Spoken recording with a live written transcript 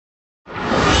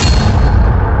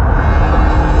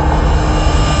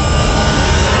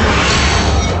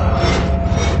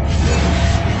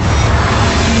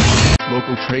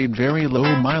trade very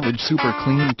low mileage super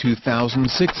clean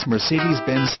 2006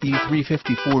 Mercedes-Benz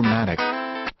E350 4MATIC.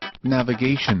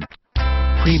 Navigation.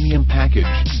 Premium package.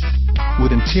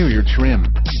 With interior trim.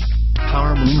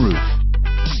 Power moonroof.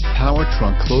 Power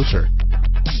trunk closer.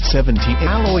 17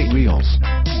 alloy wheels.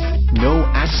 No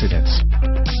accidents.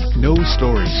 No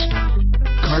stories.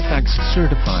 Carfax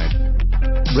certified.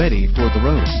 Ready for the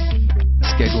road.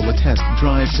 Schedule a test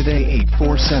drive today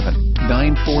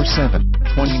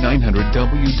 847-947-2900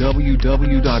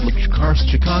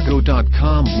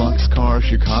 www.luxcarschicago.com. Lux Cars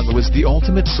Chicago is the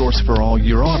ultimate source for all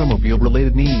your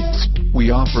automobile-related needs.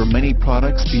 We offer many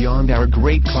products beyond our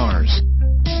great cars.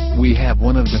 We have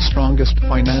one of the strongest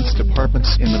finance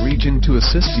departments in the region to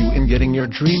assist you in getting your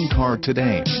dream car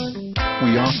today.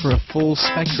 We offer a full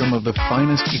spectrum of the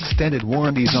finest extended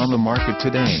warranties on the market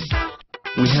today.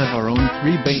 We have our own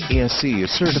 3-bay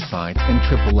ASE certified and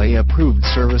AAA approved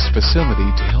service facility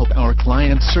to help our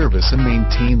clients service and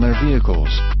maintain their vehicles.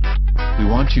 We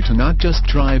want you to not just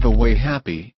drive away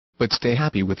happy, but stay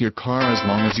happy with your car as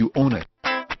long as you own it.